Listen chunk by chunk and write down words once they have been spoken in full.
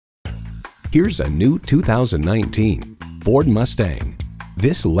Here's a new 2019 Ford Mustang.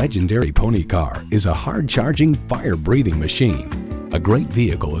 This legendary pony car is a hard-charging, fire-breathing machine. A great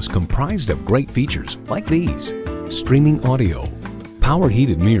vehicle is comprised of great features like these: streaming audio, power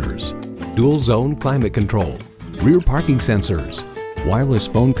heated mirrors, dual zone climate control, rear parking sensors, wireless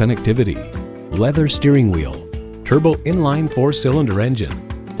phone connectivity, leather steering wheel, turbo inline 4-cylinder engine,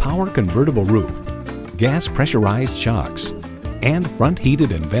 power convertible roof, gas pressurized shocks, and front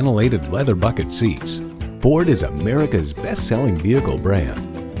heated and ventilated leather bucket seats. Ford is America's best-selling vehicle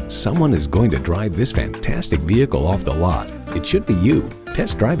brand. Someone is going to drive this fantastic vehicle off the lot. It should be you.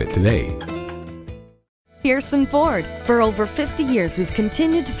 Test drive it today. Pearson Ford. For over 50 years, we've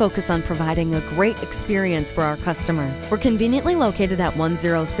continued to focus on providing a great experience for our customers. We're conveniently located at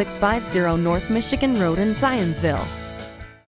 10650 North Michigan Road in Zionsville.